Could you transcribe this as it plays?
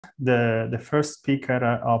The first speaker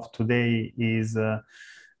of today is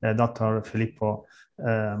Dr. Filippo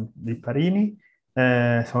Lipparini.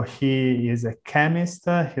 So he is a chemist.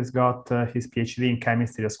 He's got his PhD in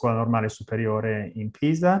chemistry at Scuola Normale Superiore in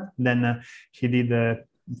Pisa. Then he did the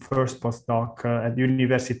first postdoc at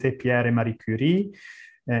Université Pierre et Marie Curie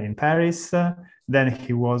in Paris. Then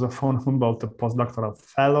he was a von Humboldt postdoctoral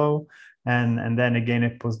fellow, and then again a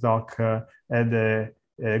postdoc at the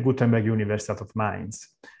Gutenberg University of Mainz.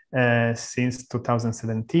 Since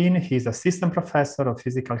 2017, he's assistant professor of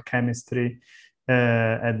physical chemistry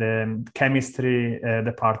at the chemistry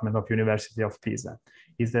department of University of Pisa.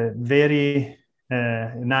 It's very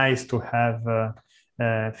nice to have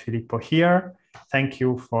Filippo here. Thank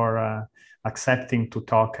you for accepting to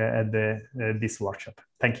talk at this workshop.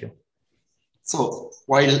 Thank you. So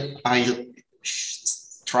while I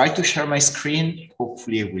try to share my screen,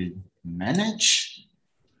 hopefully I will manage.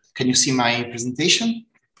 Can you see my presentation?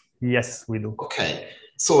 Yes, we do. Okay.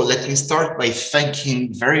 So let me start by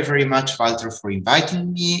thanking very, very much, Walter, for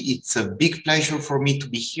inviting me. It's a big pleasure for me to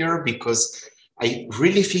be here because I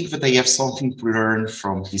really think that I have something to learn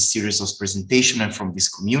from this series of presentation and from this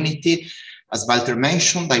community. As Walter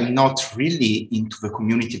mentioned, I'm not really into the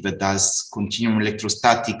community that does continuum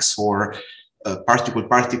electrostatics or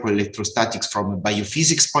particle-particle electrostatics from a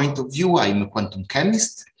biophysics point of view. I'm a quantum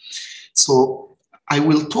chemist. So I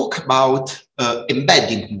will talk about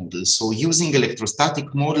embedding models, so using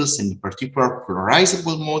electrostatic models and in particular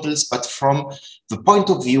polarizable models, but from the point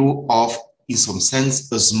of view of, in some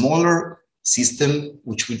sense, a smaller system,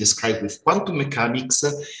 which we describe with quantum mechanics,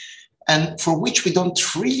 and for which we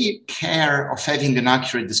don't really care of having an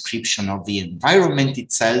accurate description of the environment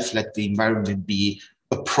itself. Let the environment be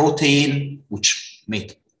a protein, which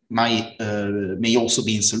may also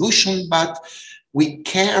be in solution, but we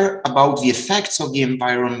care about the effects of the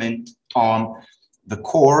environment on the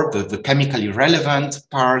core, the chemically relevant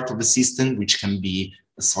part of the system, which can be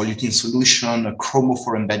a solute in solution, a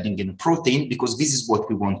chromophore embedding in a protein, because this is what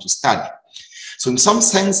we want to study. So in some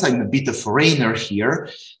sense, I'm a bit of a foreigner here.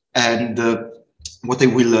 And what I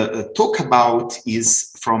will talk about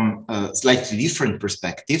is from a slightly different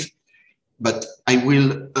perspective, but I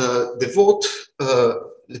will devote,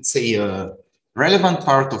 let's say, a relevant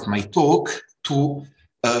part of my talk to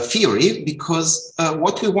theory, because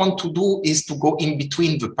what we want to do is to go in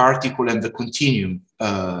between the particle and the continuum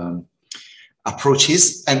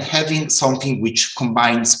approaches and having something which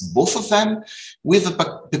combines both of them with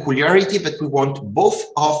the peculiarity that we want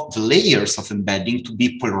both of the layers of embedding to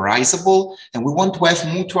be polarizable, and we want to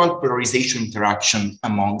have mutual polarization interaction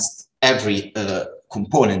amongst every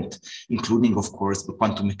component, including, of course, the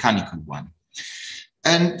quantum mechanical one.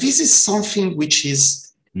 And this is something which is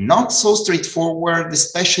not so straightforward,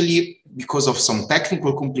 especially because of some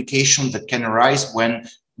technical complications that can arise when,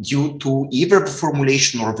 due to either the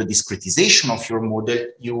formulation or the discretization of your model,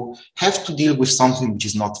 you have to deal with something which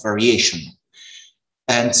is not variational.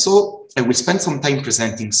 And so I will spend some time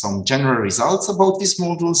presenting some general results about these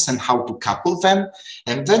models and how to couple them,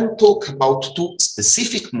 and then talk about two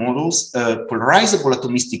specific models, polarizable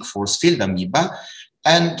atomistic force field AMOEBA,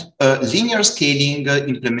 and linear scaling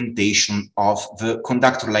implementation of the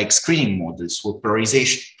conductor-like screening model, so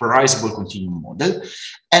polarizable continuum model,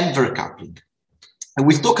 and their coupling. I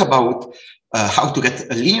will talk about how to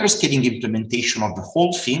get a linear scaling implementation of the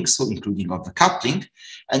whole thing, so including of the coupling,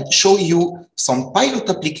 and show you some pilot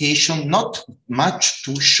application, not much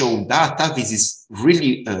to show data. This is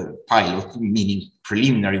really pilot, meaning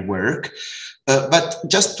preliminary work, but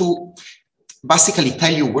just to basically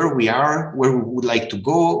tell you where we are, where we would like to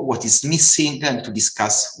go, what is missing, and to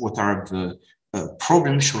discuss what are the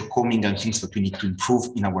problems, shortcomings, and things that we need to improve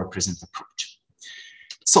in our present approach.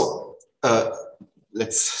 So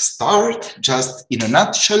let's start just in a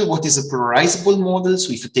nutshell. What is a polarizable model?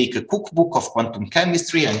 So if you take a cookbook of quantum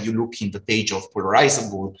chemistry and you look in the page of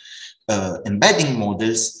polarizable embedding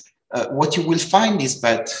models, what you will find is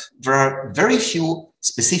that there are very few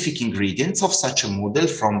specific ingredients of such a model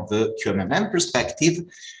from the QMMM perspective.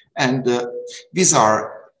 And these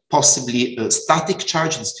are possibly a static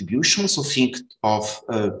charge distribution. So think of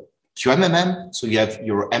QMMM. So you have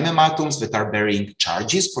your MM atoms that are bearing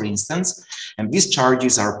charges, for instance, and these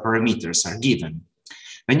charges are parameters, are given.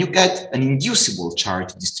 When you get an inducible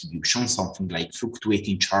charge distribution, something like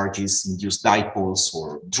fluctuating charges, induced dipoles,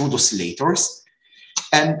 or Drude oscillators,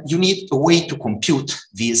 and you need a way to compute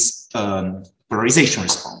this polarization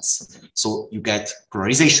response. So you get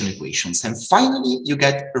polarization equations. And finally, you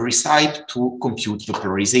get a recipe to compute the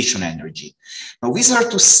polarization energy. Now, these are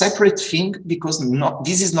two separate things because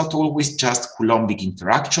this is not always just Coulombic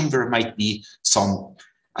interaction. There might be some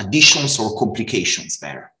additions or complications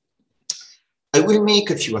there. I will make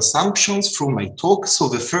a few assumptions through my talk. So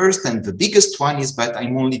the first and the biggest one is that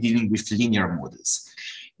I'm only dealing with linear models,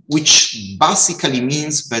 which basically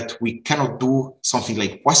means that we cannot do something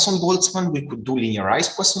like Poisson-Boltzmann. We could do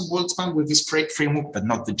linearized Poisson-Boltzmann with this framework, but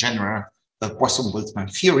not the general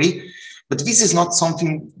Poisson-Boltzmann theory. But this is not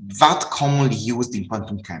something that commonly used in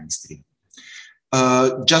quantum chemistry.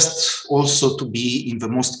 Just also to be in the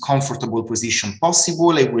most comfortable position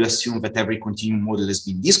possible, I will assume that every continuum model has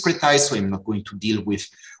been discretized, so I'm not going to deal with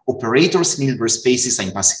operators in Hilbert spaces.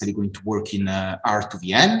 I'm basically going to work in R to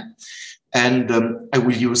the n, and I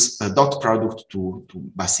will use a dot product to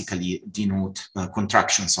basically denote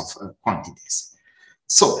contractions of quantities.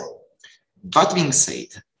 So, that being said,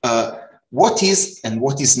 what is and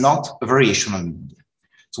what is not a variational model?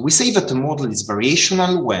 So we say that the model is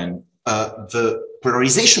variational when the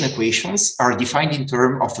polarization equations are defined in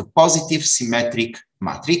terms of a positive symmetric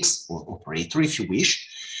matrix or operator, if you wish.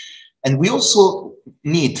 And we also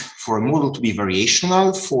need for a model to be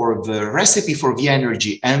variational for the recipe for the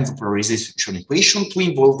energy and the polarization equation to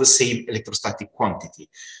involve the same electrostatic quantity.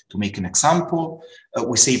 To make an example,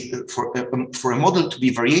 we say for a model to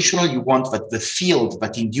be variational, you want that the field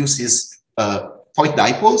that induces point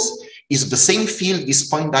dipoles is the same field these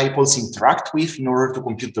point dipoles interact with in order to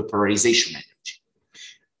compute the polarization energy.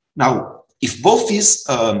 Now, if both these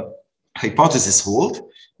hypotheses hold,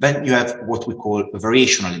 then you have what we call a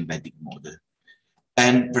variational embedding model.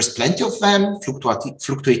 And there's plenty of them.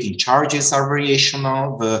 Fluctuating charges are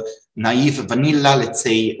variational. The naive vanilla, let's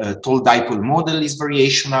say, tall dipole model is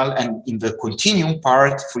variational. And in the continuum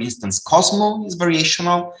part, for instance, Cosmo is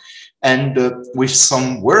variational. And with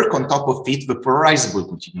some work on top of it, the polarizable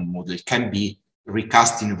continuum model can be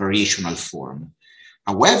recast in a variational form.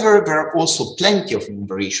 However, there are also plenty of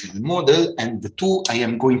non-variational models, and the two I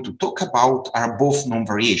am going to talk about are both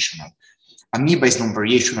non-variational. AMOEBA is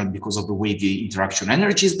non-variational because of the way the interaction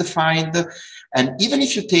energy is defined. And even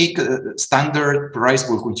if you take a standard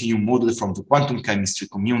polarizable continuum model from the quantum chemistry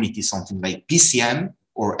community, something like PCM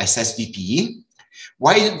or SSVPE,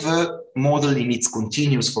 while the model in its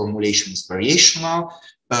continuous formulation is variational,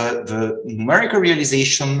 the numerical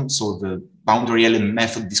realization, so the boundary element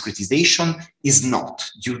method discretization, is not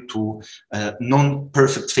due to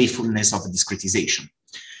non-perfect faithfulness of the discretization.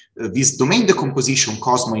 This domain decomposition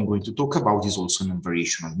Cosmo I'm going to talk about is also a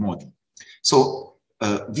non-variational model. So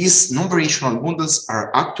these non-variational models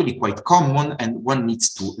are actually quite common, and one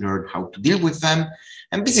needs to learn how to deal with them.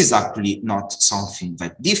 And this is actually not something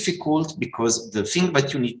that difficult, because the thing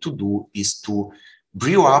that you need to do is to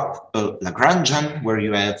brew up a Lagrangian where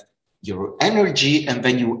you have your energy, and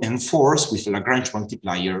then you enforce with a Lagrange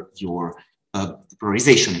multiplier your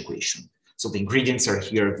polarization equation. So the ingredients are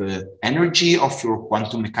here, the energy of your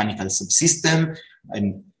quantum mechanical subsystem.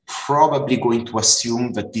 I'm probably going to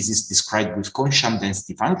assume that this is described with Kohn-Sham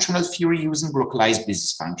density functional theory using localized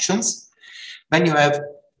basis functions. Then you have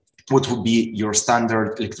what would be your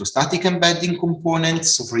standard electrostatic embedding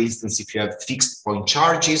components. So for instance, if you have fixed point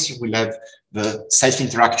charges, you will have the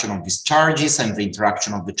self-interaction of these charges and the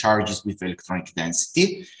interaction of the charges with the electronic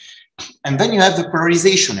density. And then you have the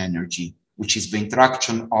polarization energy, which is the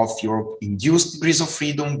interaction of your induced degrees of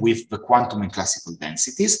freedom with the quantum and classical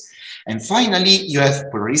densities. And finally, you have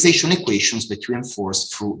polarization equations that you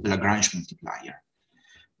enforce through Lagrange multiplier.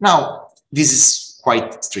 Now, this is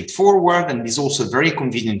quite straightforward, and is also a very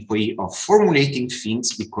convenient way of formulating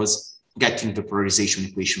things, because getting the polarization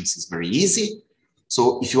equations is very easy.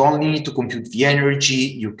 So if you only need to compute the energy,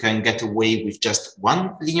 you can get away with just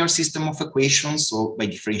one linear system of equations. So by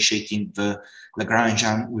differentiating the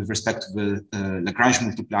Lagrangian with respect to the Lagrange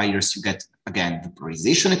multipliers, you get, again, the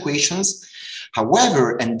polarization equations.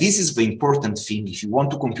 However, and this is the important thing, if you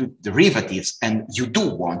want to compute derivatives, and you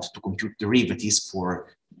do want to compute derivatives for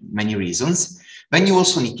many reasons, then you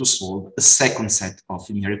also need to solve a second set of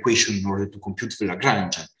linear equations in order to compute the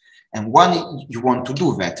Lagrangian. And why you want to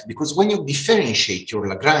do that? Because when you differentiate your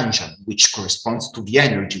Lagrangian, which corresponds to the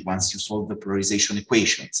energy once you solve the polarization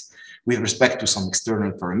equations, with respect to some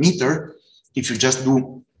external parameter, if you just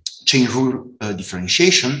do chain rule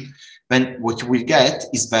differentiation, then what you will get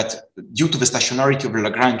is that due to the stationarity of the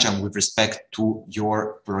Lagrangian with respect to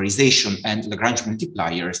your polarization and Lagrange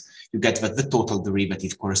multipliers, you get that the total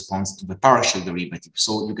derivative corresponds to the partial derivative.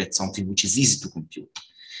 So you get something which is easy to compute.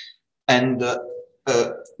 And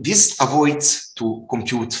this avoids to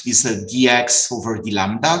compute these dx over d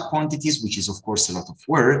lambda quantities, which is of course a lot of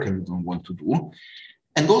work and you don't want to do,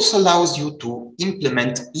 and also allows you to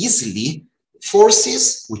implement easily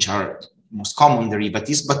forces, which are most common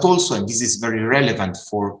derivatives, but also, and this is very relevant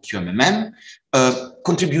for QMMM,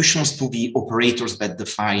 contributions to the operators that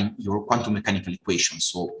define your quantum mechanical equations.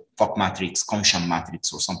 So Fock matrix, Conchamp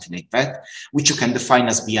matrix, or something like that, which you can define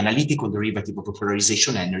as the analytical derivative of the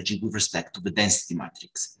polarization energy with respect to the density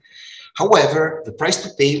matrix. However, the price to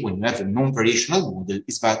pay when you have a non-variational model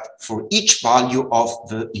is that for each value of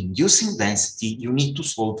the inducing density, you need to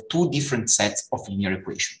solve two different sets of linear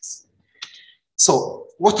equations. So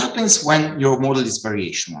what happens when your model is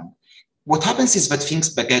variational? What happens is that things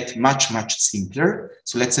get much, much simpler.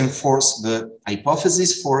 So let's enforce the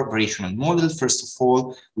hypothesis for a variational model. First of all,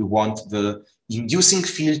 we want the inducing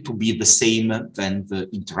field to be the same than the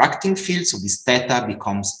interacting field. So this theta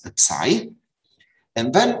becomes a psi. And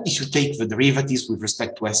then if you take the derivatives with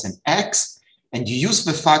respect to S and X, and you use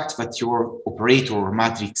the fact that your operator or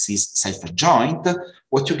matrix is self-adjoint,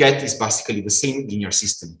 what you get is basically the same linear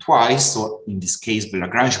system twice. So in this case, the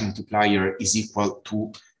Lagrange multiplier is equal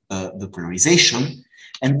to the polarization.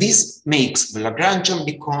 And this makes the Lagrangian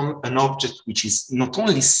become an object which is not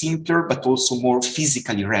only simpler, but also more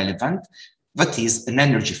physically relevant, that is an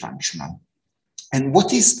energy functional. And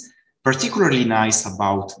what is particularly nice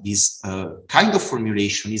about this kind of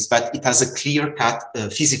formulation is that it has a clear-cut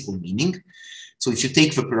physical meaning. So if you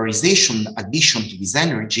take the polarization addition to this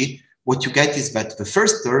energy, what you get is that the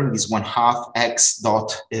first term is 1/2 x dot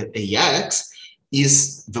ax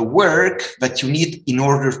is the work that you need in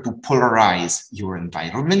order to polarize your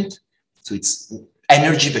environment. So it's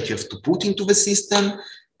energy that you have to put into the system.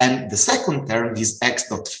 And the second term, this x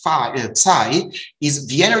dot psi, is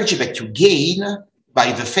the energy that you gain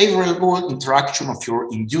by the favorable interaction of your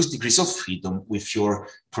induced degrees of freedom with your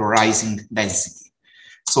polarizing density.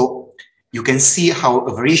 So you can see how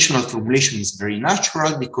a variational formulation is very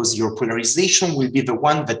natural because your polarization will be the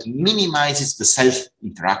one that minimizes the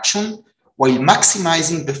self-interaction while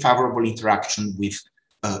maximizing the favorable interaction with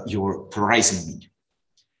your polarizing medium.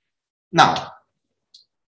 Now,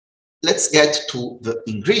 let's get to the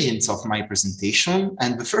ingredients of my presentation.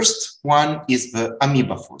 And the first one is the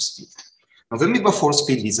AMOEBA force field. Now, the AMOEBA force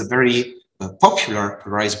field is a very popular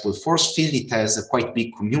polarizable force field. It has a quite big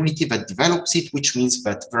community that develops it, which means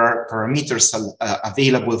that there are parameters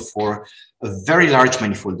available for a very large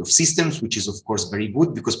manifold of systems, which is of course very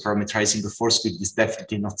good because parameterizing the force field is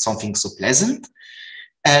definitely not something so pleasant.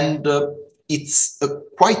 And it's a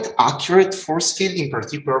quite accurate force field, in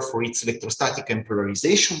particular for its electrostatic and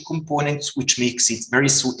polarization components, which makes it very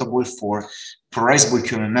suitable for polarizable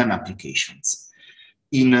QMMM applications.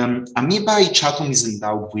 In AMOEBA, each atom is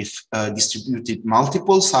endowed with distributed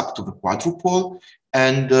multiples up to the quadrupole,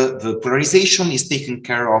 and the polarization is taken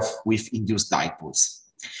care of with induced dipoles.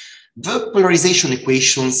 The polarization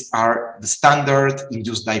equations are the standard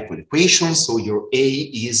induced dipole equations. So your A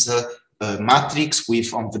is a matrix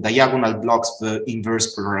with on the diagonal blocks the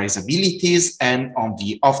inverse polarizabilities, and on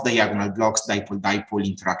the off-diagonal blocks dipole-dipole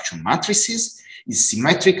interaction matrices. Is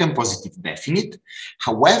symmetric and positive definite.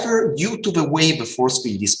 However, due to the way the force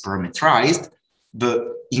field is parameterized,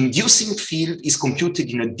 the inducing field is computed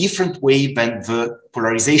in a different way than the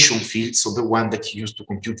polarization field, so the one that you use to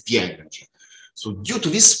compute the energy. So due to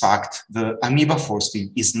this fact, the AMOEBA force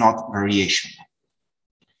field is not variational.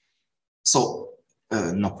 So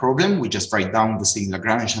no problem, we just write down the same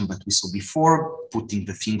Lagrangian that we saw before, putting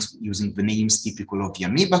the things using the names typical of the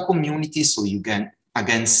AMOEBA community, so you can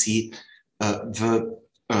again see the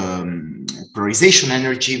polarization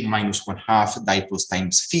energy minus 1/2 dipoles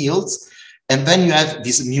times fields. And then you have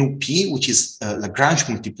this mu p, which is a Lagrange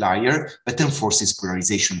multiplier that enforces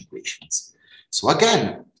polarization equations. So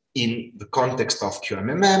again, in the context of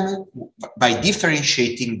QMMM, by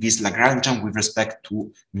differentiating this Lagrangian with respect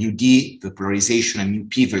to mu d, the polarization, and mu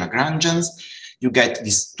p, the Lagrangians, you get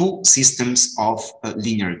these two systems of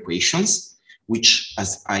linear equations, which,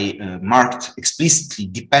 as I marked explicitly,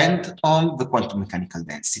 depend on the quantum mechanical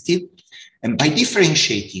density. And by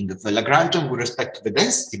differentiating the Lagrangian with respect to the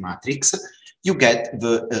density matrix, you get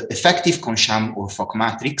the effective Conchamp or Fock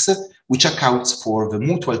matrix, which accounts for the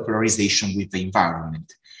mutual polarization with the environment.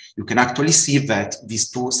 You can actually see that these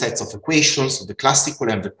two sets of equations, so the classical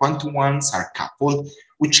and the quantum ones, are coupled,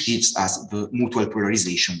 which gives us the mutual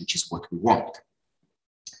polarization, which is what we want.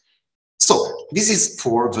 So this is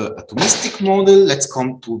for the atomistic model. Let's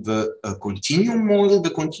come to the continuum model.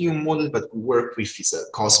 The continuum model that we work with is a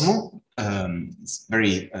Cosmo. It's a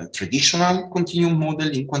very traditional continuum model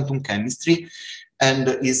in quantum chemistry, and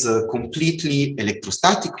is a completely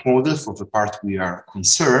electrostatic model for the part we are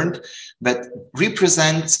concerned, that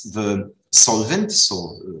represents the solvent, so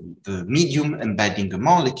the medium embedding a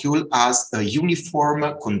molecule, as a uniform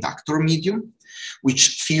conductor medium,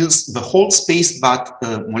 which fills the whole space but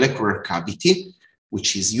a molecular cavity,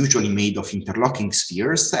 which is usually made of interlocking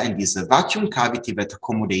spheres and is a vacuum cavity that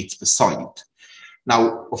accommodates the solid.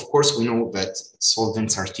 Now, of course, we know that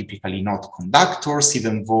solvents are typically not conductors,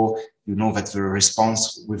 even though you know that the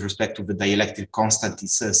response with respect to the dielectric constant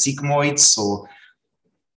is sigmoid. So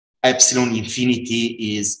epsilon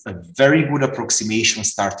infinity is a very good approximation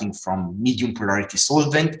starting from medium polarity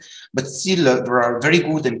solvent, but still there are very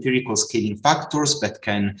good empirical scaling factors that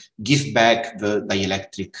can give back the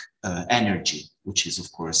dielectric energy, which is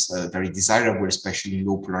of course very desirable, especially in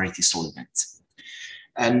low polarity solvents.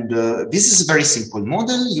 And this is a very simple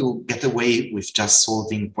model. You get away with just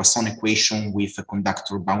solving Poisson equation with a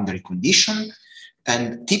conductor boundary condition.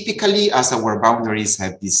 And typically, as our boundaries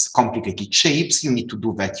have these complicated shapes, you need to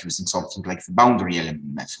do that using something like the boundary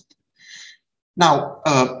element method. Now,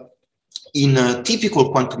 in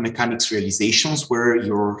typical quantum mechanics realizations where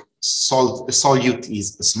your solute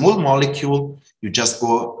is a small molecule, you just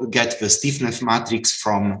go get the stiffness matrix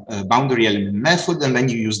from a boundary element method, and then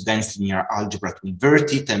you use dense linear algebra to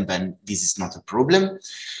invert it, and then this is not a problem.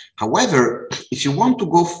 However, if you want to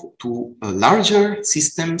go to larger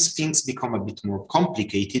systems, things become a bit more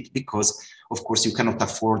complicated because, of course, you cannot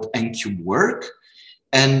afford n-cube work.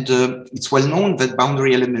 And it's well known that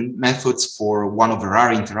boundary element methods for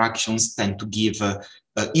 1/r interactions tend to give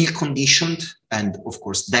ill-conditioned and, of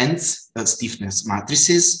course, dense stiffness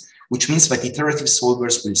matrices, which means that iterative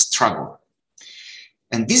solvers will struggle.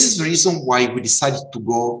 And this is the reason why we decided to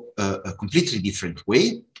go a completely different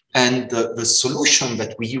way. And the solution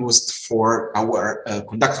that we used for our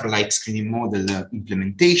conductor-like screening model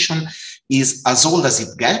implementation is as old as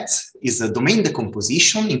it gets, is a domain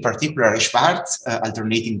decomposition, in particular Schwarz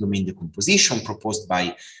alternating domain decomposition proposed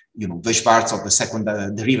by, the Schwarz of the second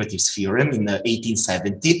derivatives theorem in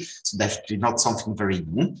 1870. So definitely not something very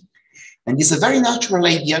new. And it's a very natural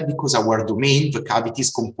idea because our domain, the cavity,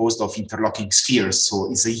 is composed of interlocking spheres.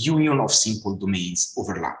 So it's a union of simple domains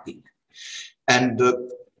overlapping. And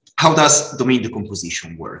how does domain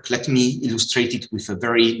decomposition work? Let me illustrate it with a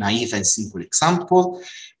very naive and simple example.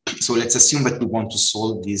 So let's assume that we want to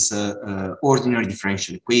solve this ordinary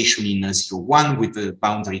differential equation in 0,1 with the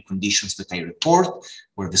boundary conditions that I report,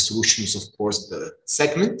 where the solution is, of course, the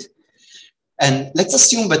segment. And let's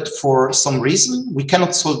assume that for some reason, we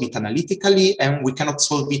cannot solve it analytically and we cannot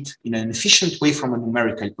solve it in an efficient way from a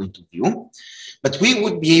numerical point of view. But we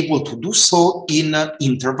would be able to do so in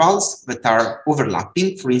intervals that are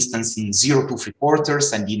overlapping, for instance, in 0 to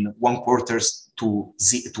 3/4 and in 1/4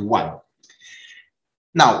 to 1.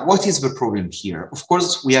 Now, what is the problem here? Of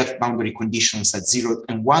course, we have boundary conditions at 0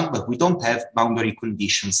 and 1, but we don't have boundary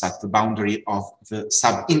conditions at the boundary of the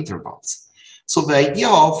sub-intervals. So the idea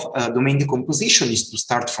of domain decomposition is to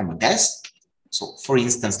start from a guess. So for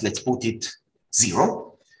instance, let's put it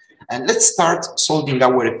 0. And let's start solving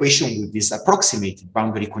our equation with this approximated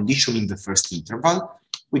boundary condition in the first interval.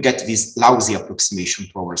 We get this lousy approximation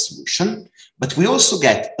to our solution, but we also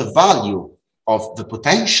get a value of the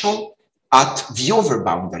potential at the over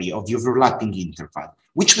boundary of the overlapping interval,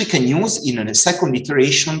 which we can use in a second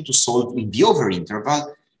iteration to solve in the over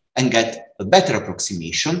interval and get a better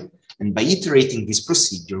approximation. And by iterating this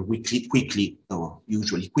procedure, we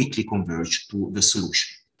usually quickly converge to the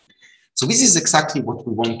solution. So this is exactly what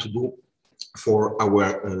we want to do for our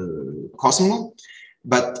Cosmo.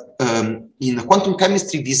 But in quantum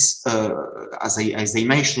chemistry, this, as I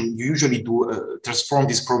mentioned, you usually do transform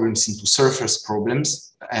these problems into surface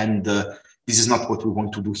problems. And this is not what we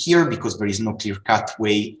want to do here because there is no clear-cut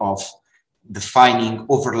way of defining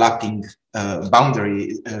overlapping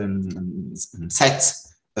boundary sets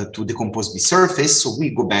to decompose the surface. So we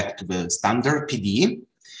go back to the standard PDE.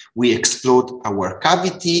 We explode our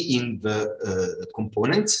cavity in the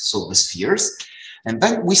components, so the spheres, and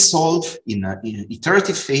then we solve in an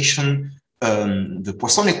iterative fashion the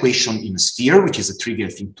Poisson equation in a sphere, which is a trivial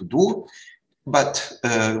thing to do, but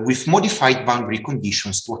with modified boundary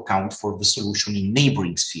conditions to account for the solution in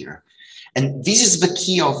neighboring sphere. And this is the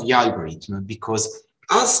key of the algorithm, because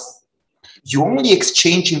as you only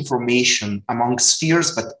exchange information among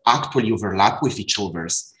spheres that actually overlap with each other,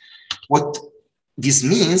 what this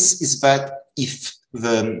means is that if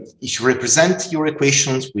you represent your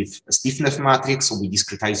equations with a stiffness matrix, so we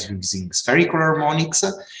discretize using spherical harmonics,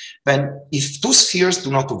 then if two spheres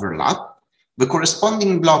do not overlap, the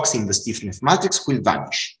corresponding blocks in the stiffness matrix will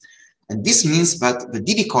vanish. And this means that the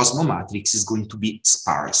Didi Cosmo matrix is going to be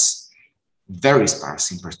sparse, very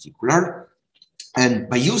sparse in particular. And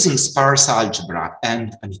by using sparse algebra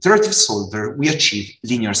and an iterative solver, we achieve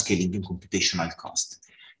linear scaling in computational cost.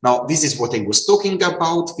 Now, this is what I was talking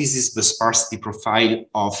about. This is the sparsity profile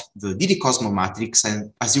of the Didi Cosmo matrix.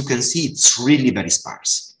 And as you can see, it's really very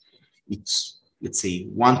sparse. It's, let's say,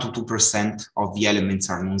 1 to 2% of the elements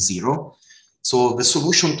are non-zero. So the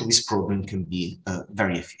solution to this problem can be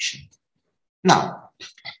very efficient. Now,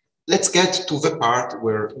 let's get to the part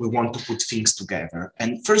where we want to put things together.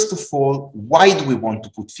 And first of all, why do we want to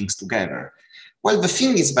put things together? Well, the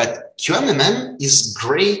thing is that QMMM is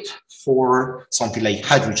great for something like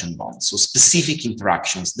hydrogen bonds, so specific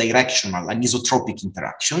interactions, directional, anisotropic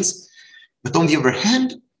interactions. But on the other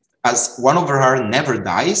hand, as 1 over R never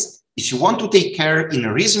dies, if you want to take care in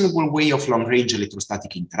a reasonable way of long-range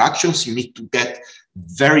electrostatic interactions, you need to get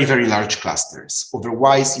very, very large clusters.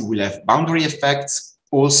 Otherwise, you will have boundary effects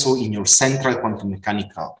also in your central quantum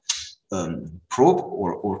mechanical probe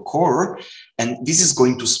or core, and this is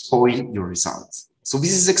going to spoil your results. So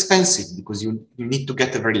this is expensive because you need to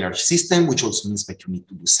get a very large system, which also means that you need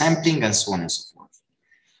to do sampling and so on and so forth.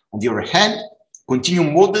 On the other hand,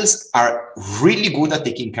 continuum models are really good at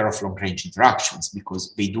taking care of long-range interactions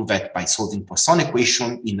because they do that by solving Poisson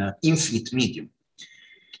equation in an infinite medium.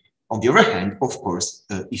 On the other hand, of course,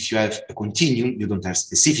 if you have a continuum, you don't have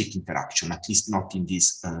specific interaction, at least not in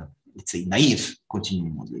these, let's say, naive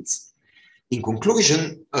continuum models. In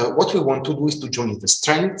conclusion, what we want to do is to join the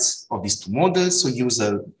strengths of these two models. So use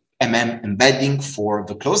a embedding for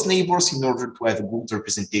the close neighbors in order to have a good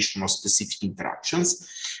representation of specific interactions,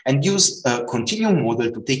 and use a continuum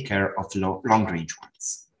model to take care of long-range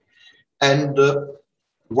ones. And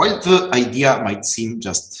while the idea might seem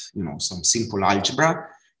just, some simple algebra,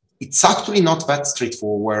 it's actually not that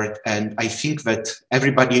straightforward. And I think that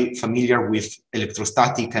everybody familiar with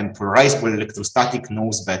electrostatic and polarizable electrostatic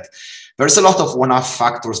knows that there's a lot of one-off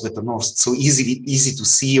factors that are not so easy to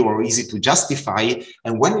see or easy to justify.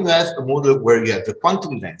 And when you have a model where you have the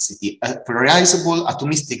quantum density, a polarizable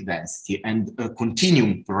atomistic density, and a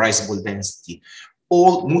continuum polarizable density,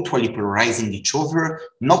 all mutually polarizing each other,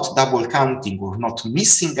 not double counting or not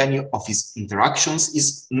missing any of these interactions,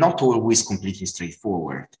 is not always completely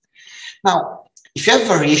straightforward. Now, if you have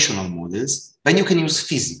variational models, then you can use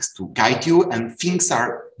physics to guide you and things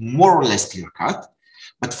are more or less clear-cut.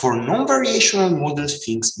 But for non-variational models,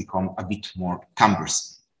 things become a bit more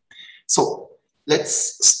cumbersome. So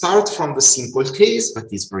let's start from the simple case,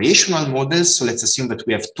 that is variational models. So let's assume that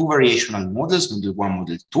we have two variational models, model 1,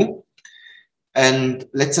 model 2. And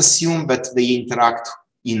let's assume that they interact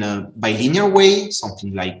in a bilinear way,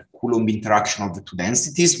 something like Coulomb interaction of the two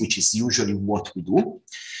densities, which is usually what we do.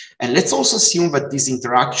 And let's also assume that this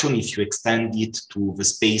interaction, if you extend it to the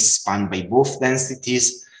space spanned by both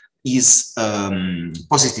densities, is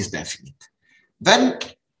positive definite. Then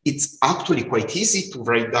it's actually quite easy to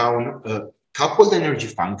write down a coupled energy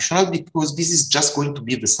functional because this is just going to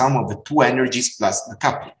be the sum of the two energies plus the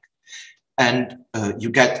coupling. And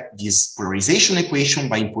you get this polarization equation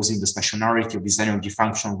by imposing the stationarity of this energy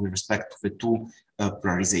function with respect to the two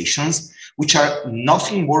polarizations, which are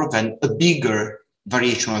nothing more than a bigger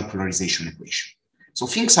variational polarization equation. So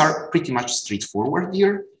things are pretty much straightforward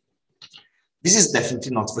here. This is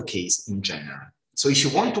definitely not the case in general. So if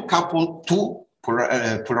you want to couple two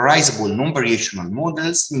polarizable non-variational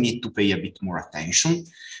models, you need to pay a bit more attention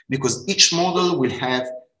because each model will have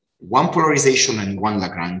one polarization and one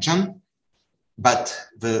Lagrangian, but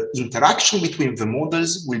the interaction between the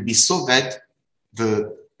models will be so that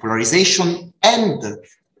the polarization and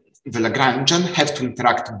the Lagrangian have to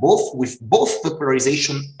interact with both the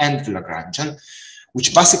polarization and the Lagrangian,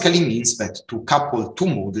 which basically means that to couple two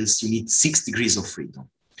models, you need 6 degrees of freedom.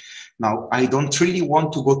 Now, I don't really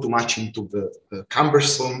want to go too much into the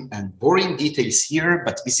cumbersome and boring details here,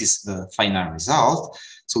 but this is the final result.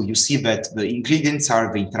 So you see that the ingredients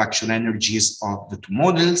are the interaction energies of the two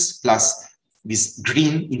models, plus this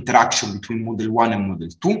green interaction between model 1 and model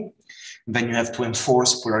 2. Then you have to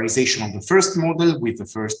enforce polarization of the first model with the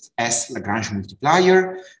first S Lagrange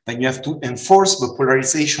multiplier. Then you have to enforce the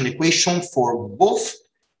polarization equation for both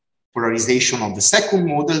polarization of the second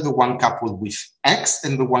model, the one coupled with X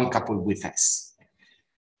and the one coupled with S.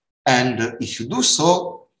 And if you do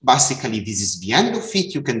so, basically this is the end of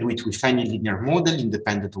it. You can do it with any linear model,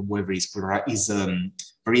 independent of whether it's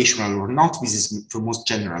variational or not. This is the most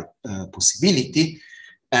general possibility.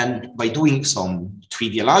 And by doing some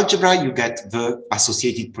trivial algebra, you get the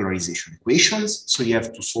associated polarization equations. So you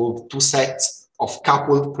have to solve two sets of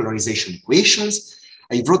coupled polarization equations.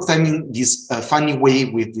 I wrote them in this funny way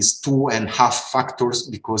with these 2.5 factors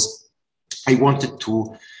because I wanted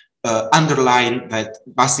to underline that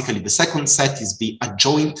basically the second set is the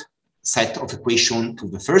adjoint set of equation to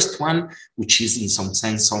the first one, which is in some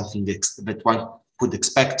sense something that one could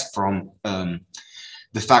expect from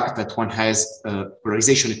the fact that one has a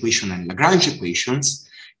polarization equation and Lagrange equations.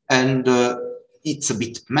 And it's a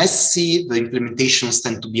bit messy. The implementations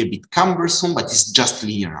tend to be a bit cumbersome, but it's just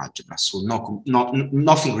linear algebra. So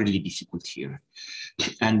nothing really difficult here.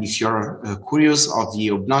 And if you're curious of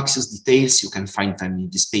the obnoxious details, you can find them in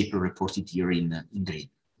this paper reported here in green.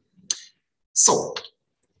 So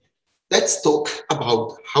let's talk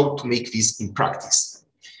about how to make this in practice.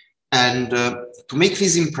 And to make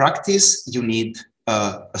this in practice, you need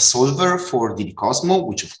a solver for DD-Cosmo,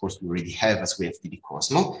 which of course we already have as we have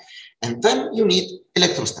DD-Cosmo. And then you need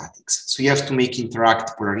electrostatics. So you have to make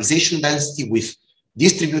interact polarization density with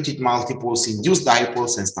distributed multiples, induced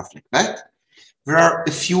dipoles, and stuff like that. There are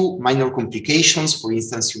a few minor complications. For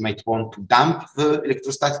instance, you might want to damp the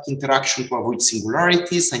electrostatic interaction to avoid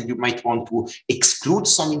singularities, and you might want to exclude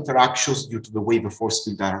some interactions due to the way the force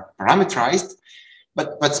fields are parameterized.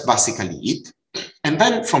 But that's basically it. And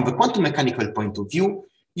then from the quantum mechanical point of view,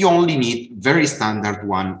 you only need very standard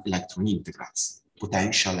one electron integrals,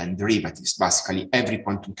 potential and derivatives. Basically, every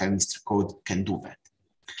quantum chemistry code can do that.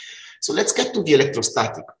 So let's get to the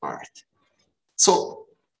electrostatic part. So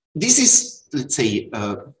this is, let's say,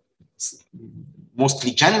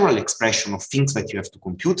 mostly general expression of things that you have to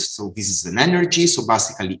compute. So this is an energy. So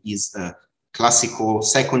basically is a classical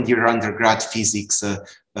second year undergrad physics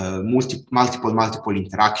multiple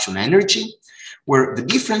interaction energy, where the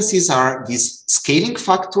differences are these scaling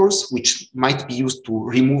factors, which might be used to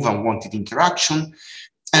remove unwanted interaction,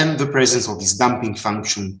 and the presence of this damping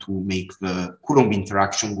function to make the Coulomb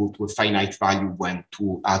interaction go to a finite value when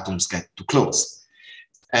two atoms get too close.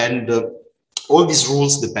 And all these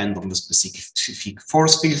rules depend on the specific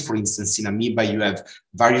force field. For instance, in AMOEBA, you have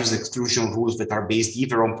various exclusion rules that are based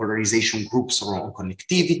either on polarization groups or on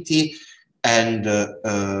connectivity. And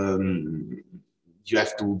you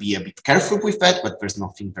have to be a bit careful with that, but there's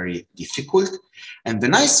nothing very difficult. And the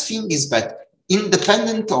nice thing is that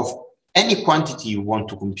independent of any quantity you want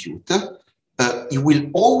to compute, you will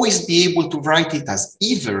always be able to write it as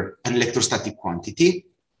either an electrostatic quantity,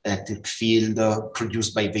 electric field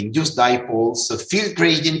produced by the induced dipoles, a field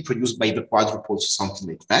gradient produced by the quadrupoles, or something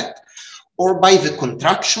like that, or by the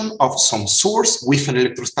contraction of some source with an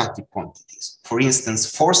electrostatic quantities. For instance,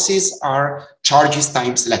 forces are charges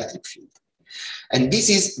times electric field. And this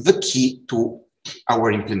is the key to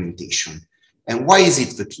our implementation. And why is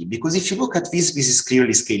it the key? Because if you look at this, this is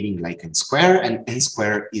clearly scaling like n square, and n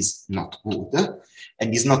square is not good.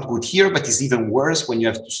 And is not good here, but is even worse when you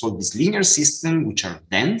have to solve this linear system, which are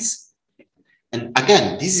dense. And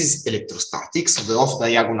again, this is electrostatics. So the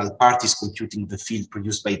off-diagonal part is computing the field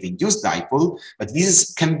produced by the induced dipole, but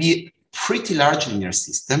this can be a pretty large linear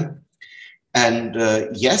system. And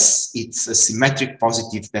yes, it's a symmetric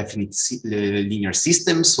positive definite linear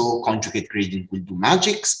system, so conjugate gradient will do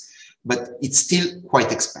magics, but it's still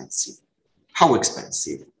quite expensive. How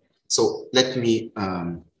expensive? So let me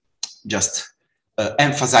just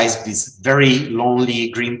emphasize this very lonely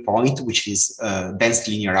green point, which is dense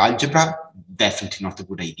linear algebra. Definitely not a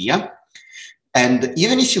good idea. And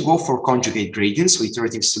even if you go for conjugate gradients, so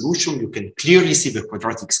iterative solution, you can clearly see the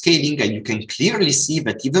quadratic scaling, and you can clearly see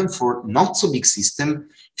that even for not so big system,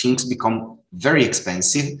 things become very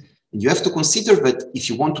expensive. And you have to consider that if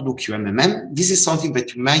you want to do QMMM, this is something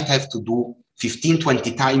that you might have to do 15,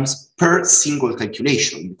 20 times per single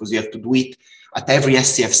calculation, because you have to do it at every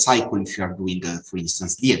SCF cycle if you are doing, for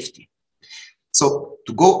instance, DFT. So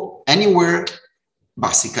to go anywhere,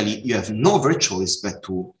 basically, you have no other choice but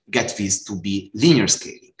to get this to be linear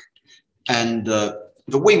scaling. And the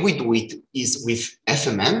way we do it is with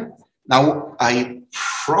FMM. Now, I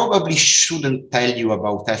probably shouldn't tell you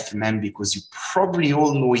about FMM because you probably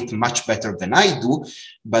all know it much better than I do,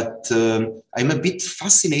 but I'm a bit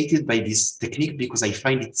fascinated by this technique because I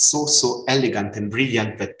find it so elegant and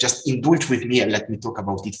brilliant that just indulge with me and let me talk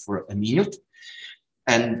about it for a minute.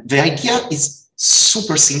 And the idea is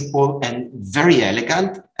super simple and very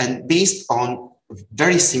elegant and based on a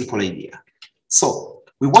very simple idea. So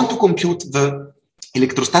we want to compute the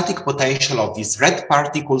electrostatic potential of these red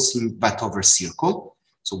particles in that over circle.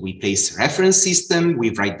 So we place a reference system,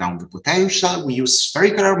 we write down the potential, we use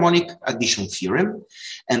spherical harmonic addition theorem.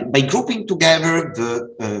 And by grouping together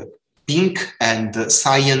the pink and the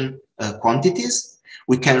cyan quantities,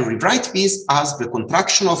 we can rewrite this as the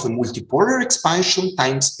contraction of a multipolar expansion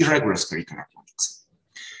times irregular spherical harmonics.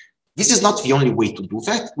 This is not the only way to do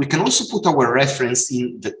that. We can also put our reference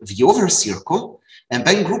in the over circle and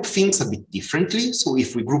then group things a bit differently. So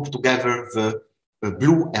if we group together the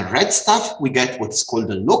blue and red stuff, we get what is called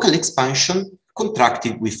a local expansion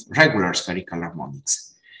contracted with regular spherical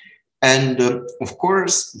harmonics. And of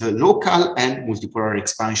course, the local and multipolar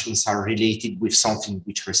expansions are related with something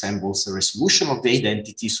which resembles a resolution of the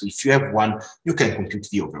identity. So if you have one, you can compute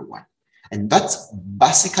the other one. And that's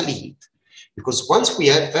basically it. Because once we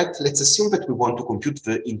have that, let's assume that we want to compute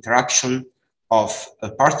the interaction of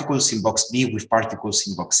particles in box B with particles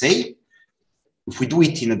in box A. If we do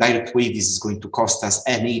it in a direct way, this is going to cost us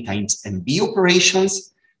NA times MB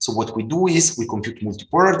operations. So what we do is we compute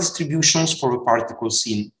multipolar distributions for the particles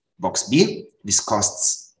in box B. This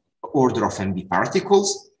costs order of MB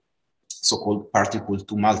particles, so-called particle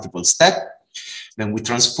to multiple step. Then we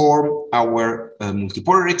transform our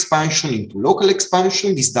multipolar expansion into local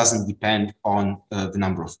expansion. This doesn't depend on the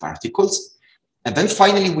number of particles. And then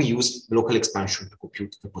finally, we use local expansion to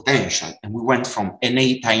compute the potential. And we went from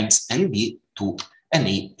NA times NB to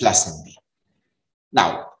NA plus NB.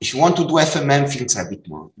 Now, if you want to do FMM, things are a bit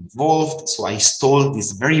more involved. So I stole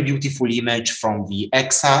this very beautiful image from the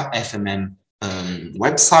EXA-FMM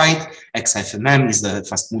website. EXA-FMM is the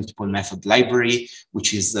fast multiple method library,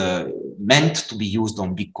 which is meant to be used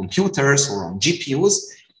on big computers or on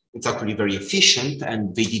GPUs. It's actually very efficient,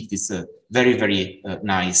 and they did this very, very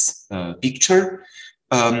nice picture.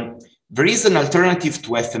 There is an alternative to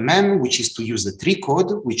FMM, which is to use a tree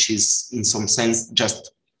code, which is in some sense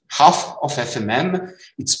just half of FMM.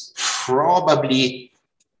 It's probably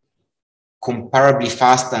comparably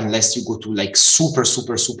fast unless you go to like super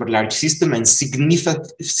large system, and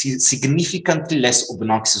significantly less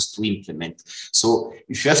obnoxious to implement. So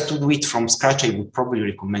if you have to do it from scratch, I would probably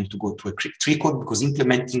recommend to go to a tree code, because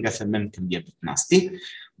implementing FMM can be a bit nasty.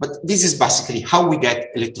 But this is basically how we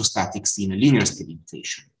get electrostatics in a linear scaling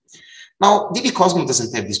notation. Now, DB Cosmo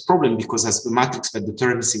doesn't have this problem, because as the matrix that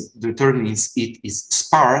determines it is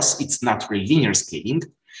sparse, it's not really linear scaling.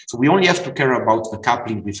 So we only have to care about the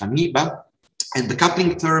coupling with AMOEBA. And the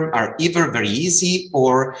coupling term are either very easy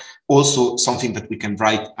or also something that we can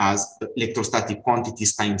write as electrostatic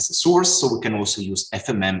quantities times the source. So we can also use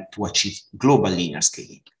FMM to achieve global linear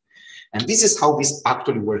scaling. And this is how this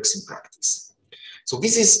actually works in practice. So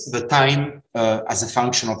this is the time as a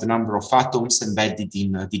function of the number of atoms embedded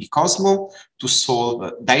in DB Cosmo to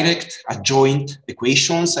solve direct adjoint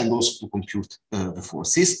equations and also to compute the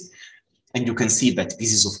forces. And you can see that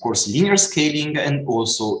this is, of course, linear scaling and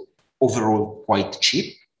also overall quite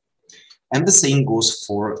cheap. And the same goes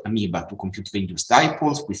for AMOEBA to compute the induced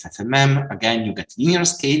dipoles with FMM. Again, you get linear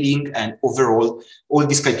scaling, and overall, all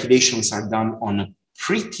these calculations are done on a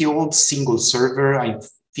pretty old single server. I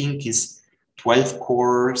think is 12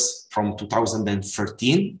 cores from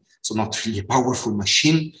 2013. So not really a powerful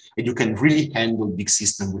machine. And you can really handle big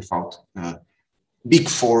system without big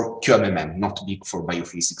for QMMM, not big for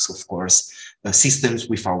biophysics, of course, systems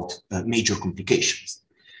without major complications.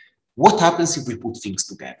 What happens if we put things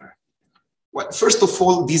together? Well, first of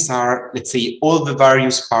all, these are, let's say, all the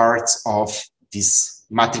various parts of this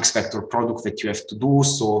matrix vector product that you have to do.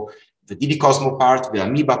 So the DB Cosmo part, the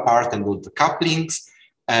AMOEBA part, and all the couplings,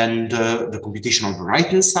 and the computation on the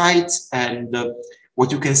right-hand side. And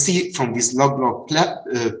what you can see from this log-log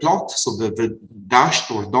plot, so the dashed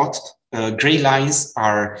or dotted gray lines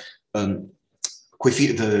are, the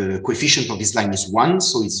coefficient of this line is 1,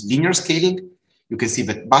 so it's linear scaling. You can see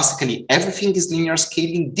that basically everything is linear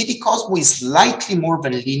scaling. DB Cosmo is slightly more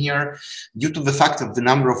than linear due to the fact that the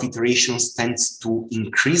number of iterations tends to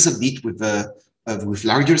increase a bit with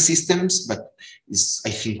larger systems, but is, I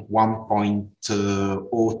think,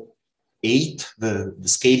 1.08 the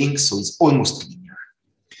scaling, so it's almost linear.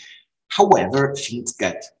 However, things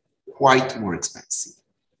get quite more expensive.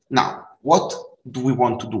 Now, what do we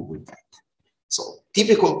want to do with that? So,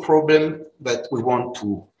 typical problem that we want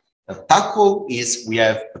to tackle is we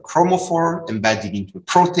have a chromophore embedded into a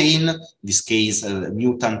protein, in this case a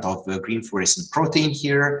mutant of a green fluorescent protein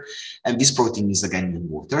here, and this protein is again in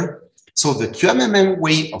water. So the QMMM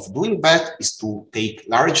way of doing that is to take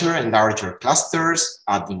larger and larger clusters,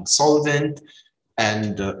 adding solvent,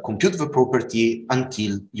 and compute the property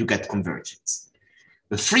until you get convergence.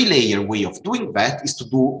 The three-layer way of doing that is to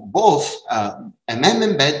do both MM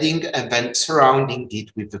embedding and then surrounding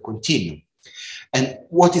it with the continuum. And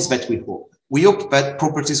what is that we hope? We hope that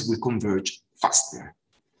properties will converge faster.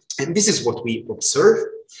 And this is what we observe.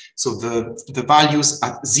 So the values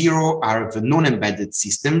at 0 are the non-embedded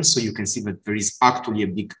systems. So you can see that there is actually a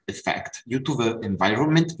big effect due to the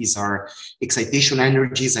environment. These are excitation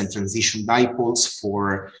energies and transition dipoles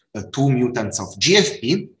for 2 mutants of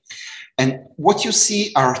GFP. And what you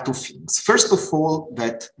see are two things. First of all,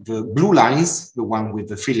 that the blue lines, the one with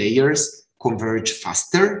the 3 layers, converge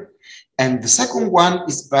faster. And the second one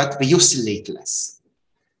is that they oscillate less,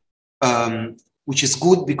 which is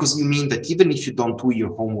good because you mean that even if you don't do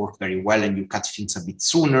your homework very well and you cut things a bit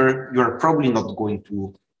sooner, you're probably not going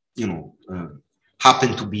to,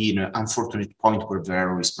 happen to be in an unfortunate point where the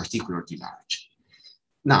error is particularly large.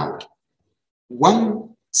 Now, one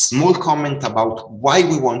small comment about why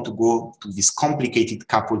we want to go to these complicated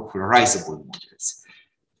coupled polarizable models.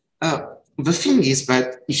 The thing is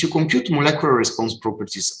that if you compute molecular response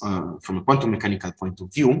properties from a quantum mechanical point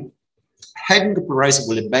of view, having a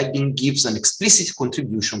polarizable embedding gives an explicit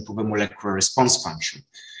contribution to the molecular response function.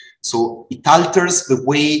 So it alters the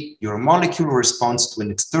way your molecule responds to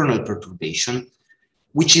an external perturbation,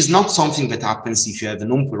 which is not something that happens if you have a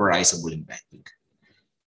non-polarizable embedding.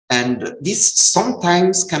 And this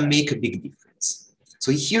sometimes can make a big difference.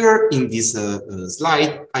 So here in this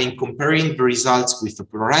slide, I'm comparing the results with the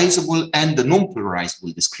polarizable and the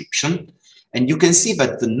non-polarizable description. And you can see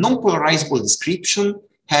that the non-polarizable description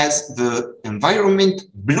has the environment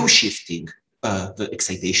blue shifting the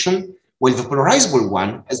excitation, while the polarizable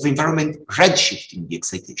one has the environment red shifting the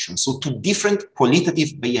excitation. So two different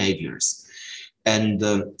qualitative behaviors. And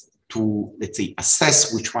to, let's say,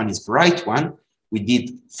 assess which one is the right one, we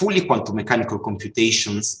did fully quantum mechanical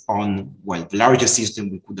computations on, well, the largest system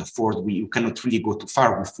we could afford. You cannot really go too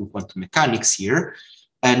far with full quantum mechanics here.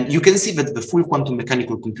 And you can see that the full quantum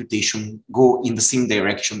mechanical computation go in the same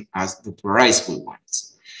direction as the polarizable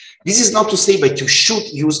ones. This is not to say that you should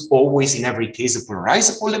use always in every case a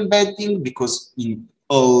polarizable embedding, because in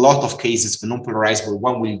a lot of cases, the non-polarizable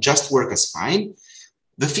one will just work as fine.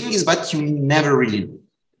 The thing is that you never really know.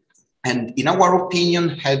 And in our opinion,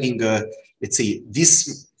 having a, let's say,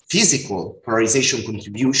 this physical polarization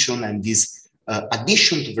contribution and this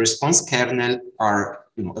addition to the response kernel are,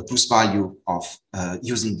 you know, a plus value of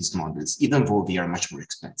using these models, even though they are much more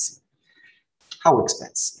expensive. How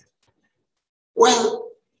expensive? Well,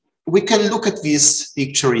 we can look at this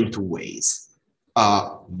picture in two ways.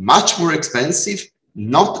 Much more expensive,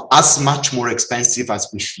 not as much more expensive as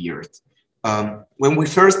we feared. When we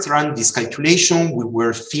first ran this calculation, we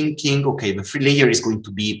were thinking, okay, the free layer is going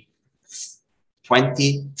to be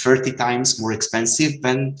 20, 30 times more expensive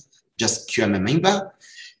than just QM-AMOEBA.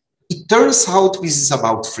 It turns out this is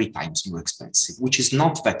about 3 times more expensive, which is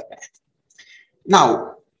not that bad.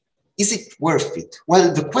 Now, is it worth it?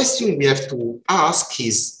 Well, the question we have to ask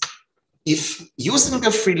is, if using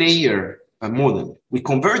a free layer model, we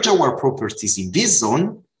converge our properties in this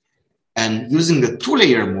zone, and using the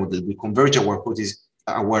two-layer model, we converge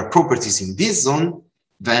our properties in this zone,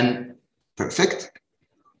 then perfect.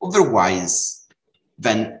 Otherwise,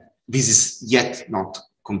 then this is yet not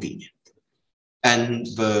convenient. And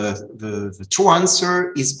the true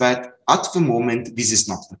answer is that at the moment, this is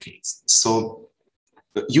not the case. So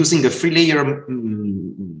using a free layer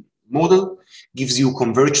model gives you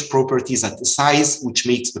converged properties at the size, which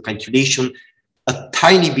makes the calculation a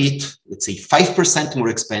tiny bit, let's say 5% more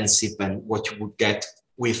expensive than what you would get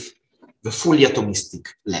with the fully atomistic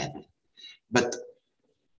level. But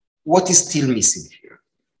what is still missing here?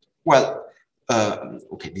 Well,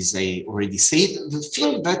 okay, this I already said. The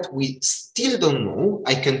thing that we still don't know,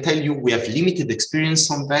 I can tell you we have limited experience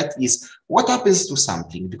on that, is what happens to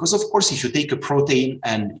sampling. Because of course, if you take a protein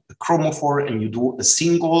and a chromophore and you do a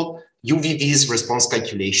single UV-Vis response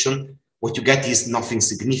calculation, what you get is nothing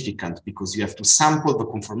significant, because you have to sample the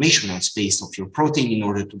conformational space of your protein in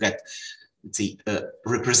order to get, let's say, a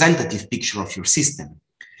representative picture of your system.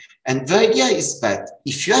 And the idea is that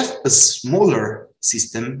if you have a smaller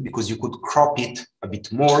system, because you could crop it a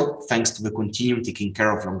bit more, thanks to the continuum taking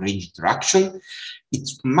care of long-range interaction, it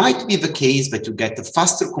might be the case that you get a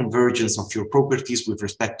faster convergence of your properties with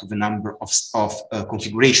respect to the number of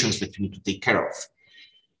configurations that you need to take care of.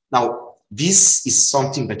 Now, this is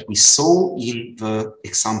something that we saw in the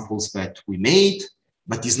examples that we made,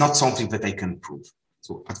 but is not something that I can prove.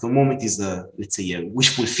 So at the moment is let's say, a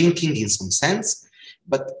wishful thinking in some sense,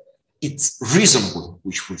 but it's reasonable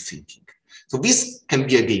wishful thinking. So this can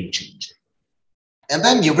be a game changer. And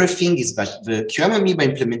then the other thing is that the QM-AMOEBA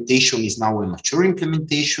implementation is now a mature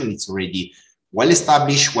implementation. It's already well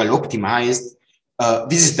established, well optimized.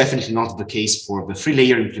 This is definitely not the case for the free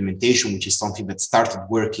layer implementation, which is something that started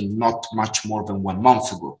working not much more than 1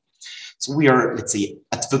 month ago. So we are, let's say,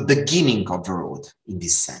 at the beginning of the road in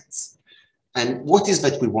this sense. And what is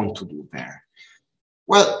that we want to do there?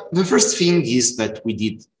 Well, the first thing is that we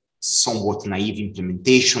did somewhat naive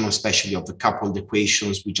implementation, especially of the coupled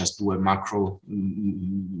equations. We just do a macro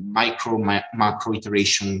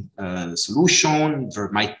iteration solution.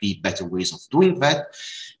 There might be better ways of doing that.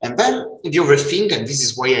 And then the other thing, and this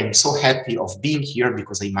is why I'm so happy of being here,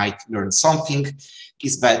 because I might learn something,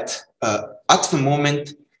 is that at the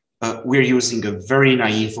moment, we're using a very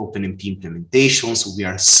naive OpenMP implementation. So we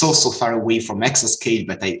are so far away from Exascale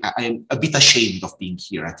that I'm a bit ashamed of being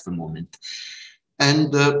here at the moment.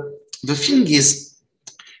 And the thing is,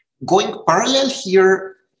 going parallel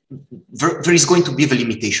here there is going to be the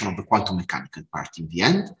limitation of the quantum mechanical part in the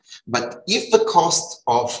end. But if the cost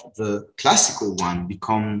of the classical one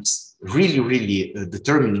becomes really a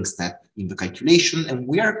determining step in the calculation, and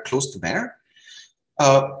we are close to there,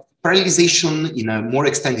 parallelization in a more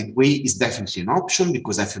extended way is definitely an option,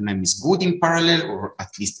 because FMM is good in parallel, or at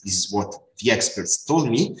least this is what the experts told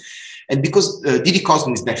me. And because DD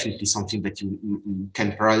Cosmo is definitely something that you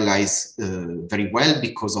can parallelize very well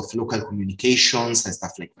because of local communications and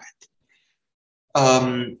stuff like that.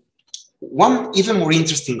 One even more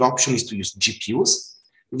interesting option is to use GPUs.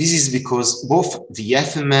 This is because both the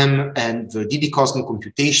FMM and the DD Cosmo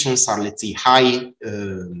computations are, let's say, high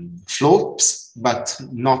floats, but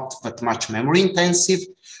not that much memory intensive.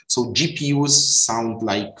 So GPUs sound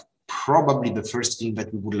like probably the first thing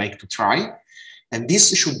that we would like to try. And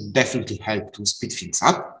this should definitely help to speed things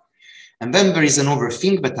up. And then there is another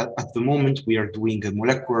thing that at the moment we are doing a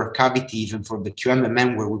molecular cavity even for the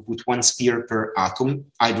QMMM, where we put one sphere per atom,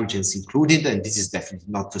 hydrogens included, and this is definitely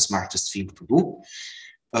not the smartest thing to do.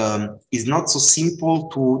 It's not so simple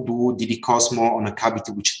to do DD Cosmo on a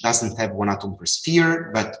cavity which doesn't have one atom per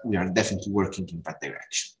sphere, but we are definitely working in that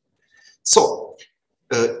direction. So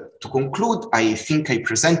to conclude, I think I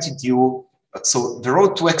presented you. So the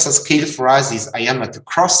road to Exascale for us is, I am at a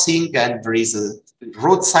crossing and there is a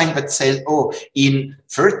road sign that says, oh, in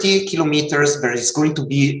 30 kilometers, there is going to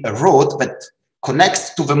be a road that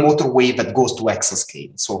connects to the motorway that goes to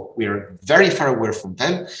Exascale. So we're very far away from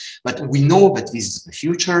them, but we know that this is the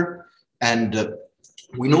future. And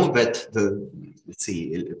we know that the, let's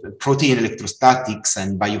say, protein electrostatics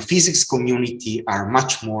and biophysics community are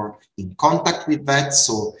much more in contact with that.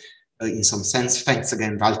 So in some sense, thanks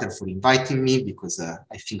again, Walter, for inviting me, because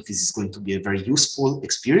I think this is going to be a very useful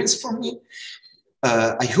experience for me.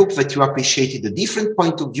 I hope that you appreciated the different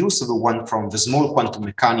point of view, so the one from the small quantum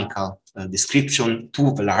mechanical description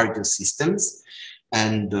to the larger systems.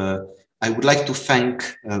 And I would like to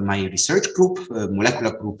thank my research group,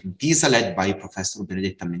 molecular group in Pisa, led by Professor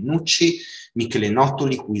Benedetta Mennucci, Michele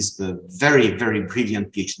Nottoli, who is the very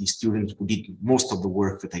brilliant PhD student who did most of the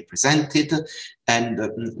work that I presented, and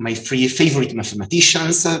my three favorite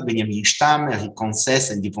mathematicians, Benjamin Stamm, Eric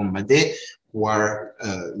Conces, and Yvonne Madet, who are,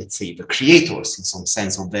 let's say, the creators, in some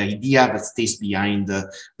sense, of the idea that stays behind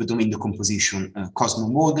the domain decomposition Cosmo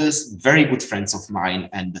models, very good friends of mine,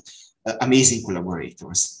 and amazing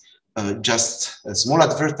collaborators. Just a small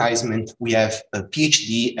advertisement, we have a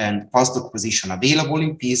PhD and postdoc position available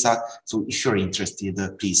in Pisa, so if you're interested,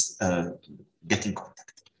 please get in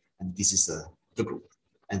contact. And this is the group.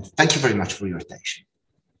 And thank you very much for your attention.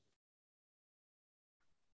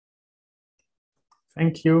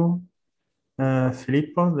 Thank you,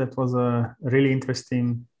 Filippo. That was a really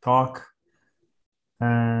interesting talk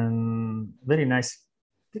and very nice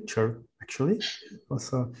picture, actually,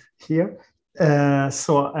 also here.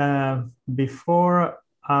 Before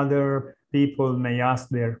other people may ask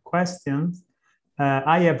their questions,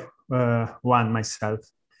 I have one myself.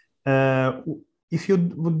 If you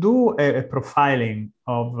would do a profiling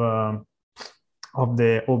of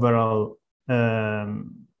the overall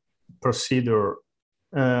procedure,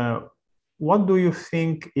 what do you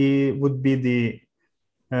think would be the,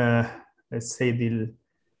 let's say, the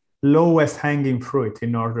lowest hanging fruit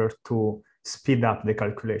in order to speed up the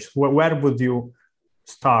calculation? Where would you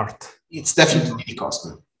start? It's definitely DD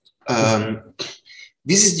Cosmo.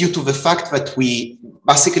 This is due to the fact that we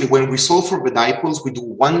basically, when we solve for the dipoles, we do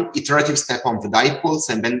one iterative step on the dipoles,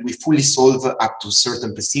 and then we fully solve up to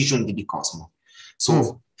certain precision DD Cosmo.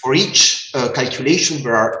 So for each calculation,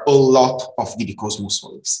 there are a lot of DD Cosmo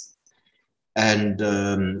solves. And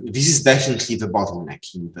this is definitely the bottleneck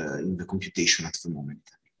in the computation at the moment.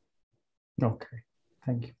 Okay,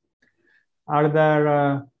 thank you. Are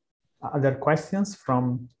there other questions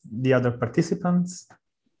from the other participants?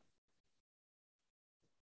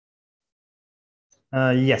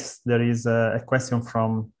 Yes, there is a question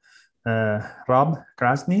from Rob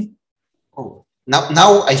Krasny. Oh,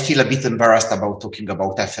 now I feel a bit embarrassed about talking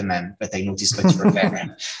about FMM, but I noticed that you're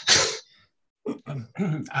there.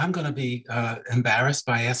 I'm going to be embarrassed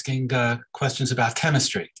by asking questions about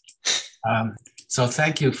chemistry. So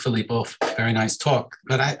thank you, Filippo. Very nice talk.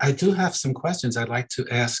 But I do have some questions I'd like to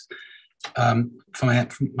ask from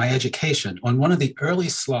my education. On one of the early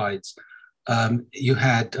slides, you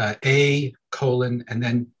had A : and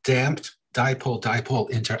then damped dipole-dipole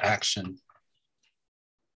interaction.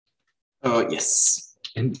 Yes.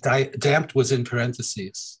 And damped was in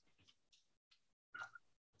parentheses.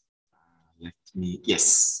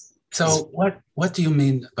 Yes. So what do you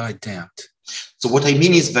mean by damped? So what I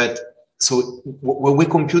mean is that, so when we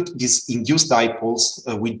compute these induced dipoles,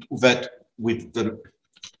 we do that with the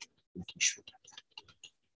Let me show that.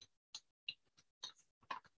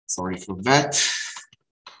 Sorry for that.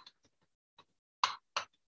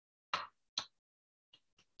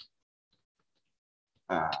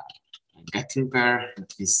 I'm getting there.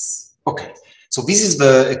 Okay, so this is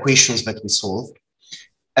the equations that we solve.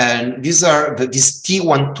 And these are these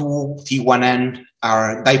T12, T1n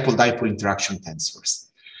are dipole-dipole interaction tensors.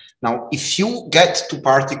 Now, if you get two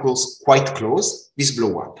particles quite close, these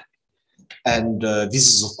blow up. And this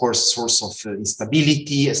is, of course, a source of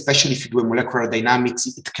instability, especially if you do molecular dynamics.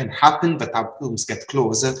 It can happen, but atoms get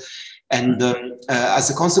closer. And as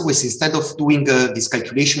a consequence, instead of doing this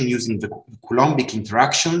calculation using the Coulombic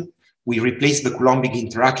interaction, we replace the Coulombic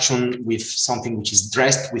interaction with something which is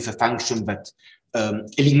dressed with a function that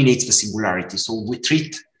eliminates the singularity. So we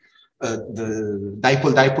treat the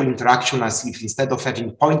dipole-dipole interaction as if instead of having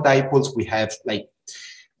point dipoles, we have like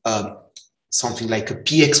something like a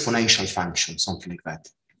p exponential function, something like that.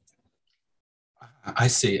 I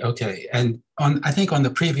see. Okay. And I think on the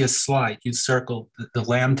previous slide, you circled the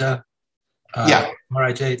lambda. Yeah.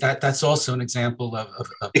 RIJ. That's also an example of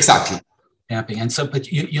exactly damping. And so,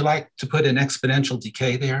 but you like to put an exponential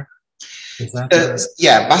decay there? Is that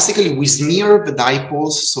yeah, basically we smear the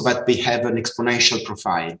dipoles so that they have an exponential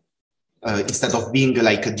profile. Instead of being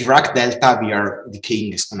like a Dirac delta, we are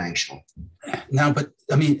decaying exponential. Now, but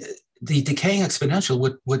I mean, the decaying exponential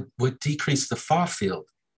would decrease the far field,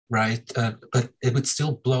 right? But it would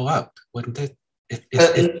still blow up, wouldn't it?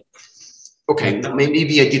 Okay,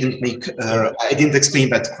 maybe I didn't I didn't explain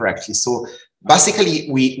that correctly. So basically,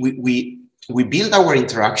 we build our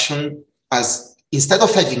interaction as instead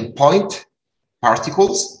of having point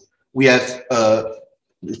particles, we have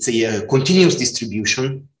let's say a continuous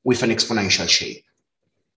distribution with an exponential shape.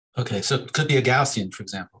 Okay, so it could be a Gaussian, for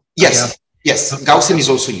example. Yes, yes, okay. Gaussian is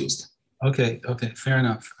also used. Okay, okay, fair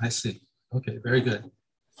enough. I see. Okay, very good.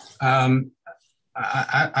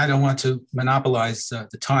 I don't want to monopolize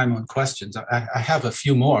the time on questions. I have a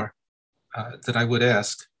few more that I would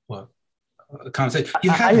ask. Well,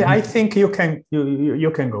 I think you can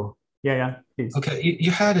go. Yeah, please. Okay, you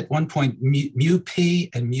had at one point mu P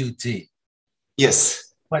and mu D. Yes.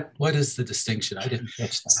 What is the distinction? I didn't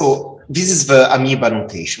catch that. So this is the AMOEBA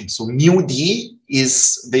notation. So mu D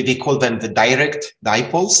is, they call them the direct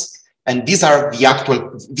dipoles, and these are the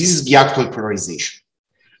actual, this is the actual polarization.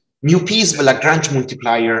 Mu P is the Lagrange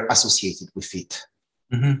multiplier associated with it.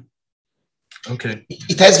 Mm-hmm. Okay.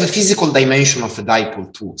 It has the physical dimension of a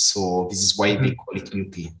dipole too, so this is why we call it mu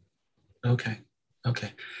P. Okay.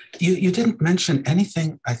 Okay. You didn't mention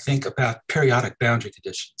anything, I think, about periodic boundary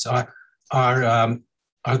conditions.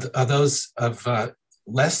 Are those of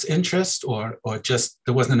less interest, or just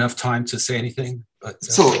there wasn't enough time to say anything? But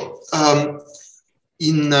so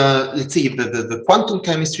in let's say the quantum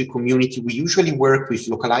chemistry community, we usually work with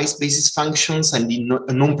localized basis functions and in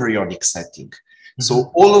a non-periodic setting. Mm-hmm.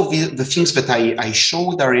 So all of the things that I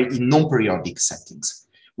showed are in non-periodic settings,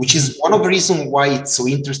 which is one of the reasons why it's so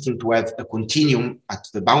interesting to have a continuum at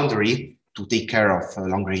the boundary to take care of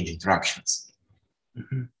long-range interactions.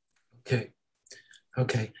 Mm-hmm. Okay.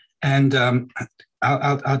 Okay, and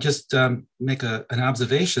I'll just make an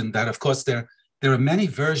observation that, of course, there are many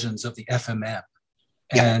versions of the FMM,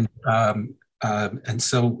 yeah. and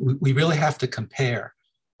so we really have to compare,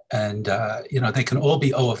 and you know, they can all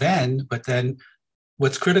be O of n, but then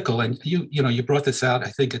what's critical, and you brought this out,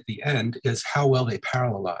 I think, at the end, is how well they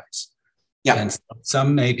parallelize. Yeah, and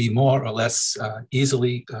some may be more or less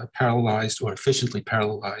easily parallelized or efficiently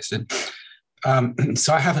parallelized, and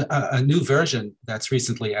so I have a new version that's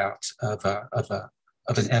recently out of an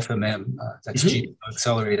FMM that's GPU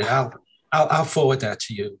accelerated. I'll forward that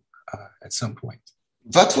to you at some point.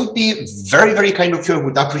 That would be very, very kind of you. I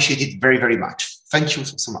would appreciate it very, very much. Thank you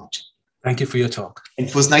so much. Thank you for your talk.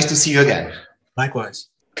 It was nice to see you again. Likewise.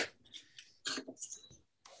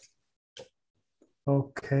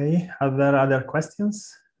 Okay, are there other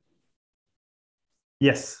questions?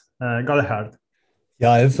 Yes, go ahead.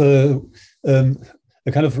 Yeah, I have a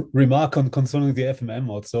kind of remark concerning the FMM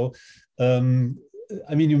also.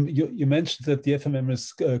 I mean, you mentioned that the FMM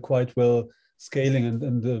is quite well scaling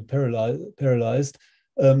and parallelized.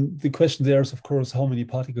 The question there is, of course, how many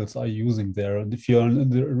particles are you using there? And if you're in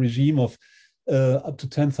the regime of up to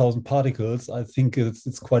 10,000 particles, I think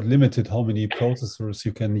it's quite limited how many processors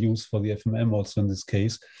you can use for the FMM also in this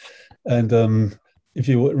case. And if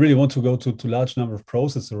you really want to go to large number of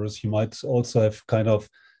processors, you might also have kind of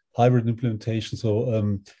hybrid implementation,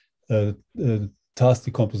 so task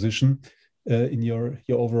decomposition in your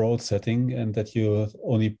overall setting, and that you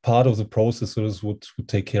only part of the processors would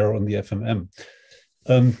take care on the FMM.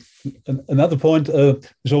 Another point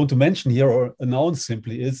which I want to mention here or announce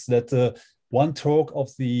simply is that one talk of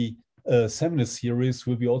the seminar series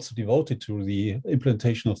will be also devoted to the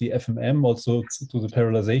implementation of the FMM, also to the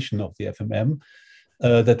parallelization of the FMM.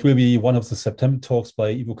 That will be one of the September talks by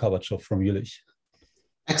Ivo Kovačov from Jülich.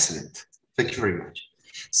 Excellent. Thank you very much.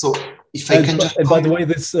 So if I can just... And by the way,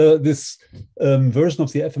 this version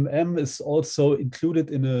of the FMM is also included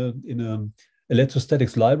in a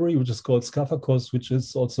Electrostatics library, which is called Scafacos, which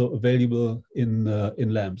is also available in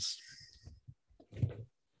LAMPS.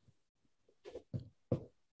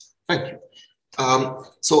 Thank you.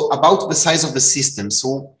 So about the size of the system.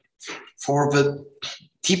 So for the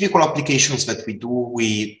typical applications that we do,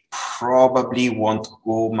 we probably won't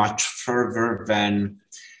go much further than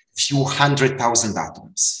few 100,000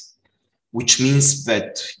 atoms, which means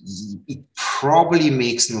that it probably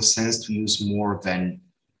makes no sense to use more than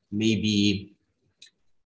maybe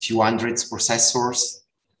few hundreds processors.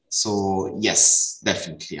 So yes,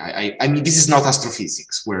 definitely. I mean, this is not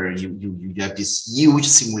astrophysics where you have these huge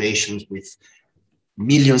simulations with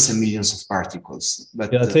millions and millions of particles.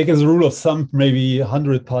 But yeah, take as a rule of thumb, maybe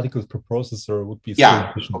 100 particles per processor would be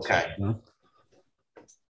sufficient. Okay. Yeah?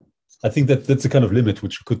 I think that's a kind of limit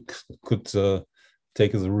which you could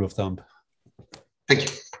take as a rule of thumb. Thank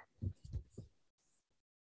you.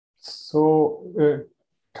 So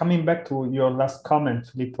coming back to your last comment,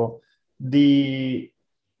 Filippo, the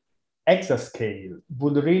Exascale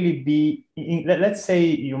would really be, let's say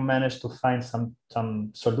you managed to find some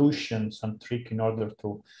solution, some trick in order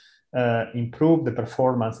to improve the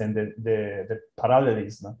performance and the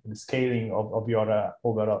parallelism, the scaling of your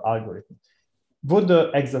overall algorithm. Would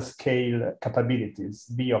the Exascale capabilities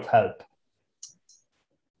be of help?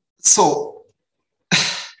 So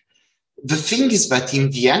the thing is that in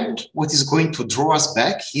the end, what is going to draw us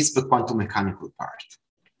back is the quantum mechanical part.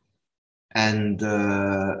 And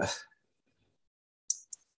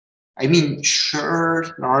I mean,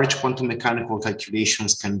 sure, large quantum mechanical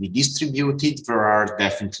calculations can be distributed. There are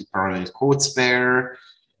definitely parallel codes there.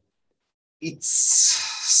 It's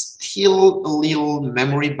still a little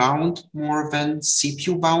memory bound more than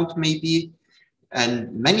CPU bound maybe.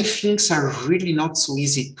 And many things are really not so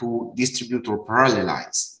easy to distribute or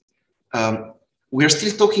parallelize. We are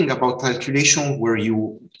still talking about calculation where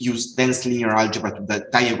you use dense linear algebra to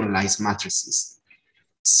diagonalize matrices.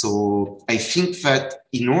 So I think that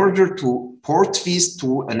in order to port this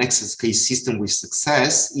to an Exascale system with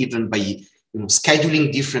success, even by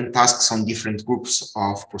scheduling different tasks on different groups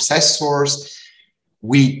of processors,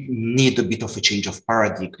 we need a bit of a change of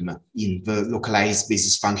paradigm in the localized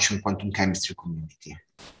basis function quantum chemistry community.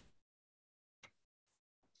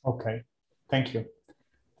 Okay, thank you.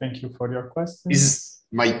 Thank you for your question. This is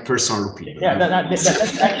my personal opinion. Yeah,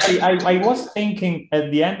 that's actually, I was thinking at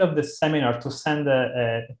the end of the seminar to send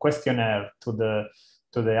a questionnaire to the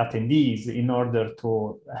attendees in order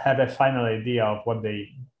to have a final idea of what they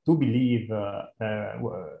do believe that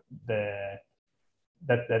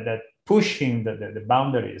pushing the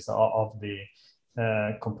boundaries of the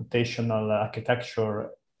computational architecture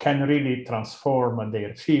can really transform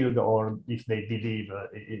their field, or if they believe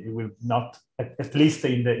it will not, at least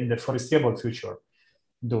in the foreseeable future,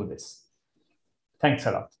 do this. Thanks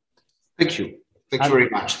a lot. Thank you. Thank you very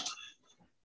much.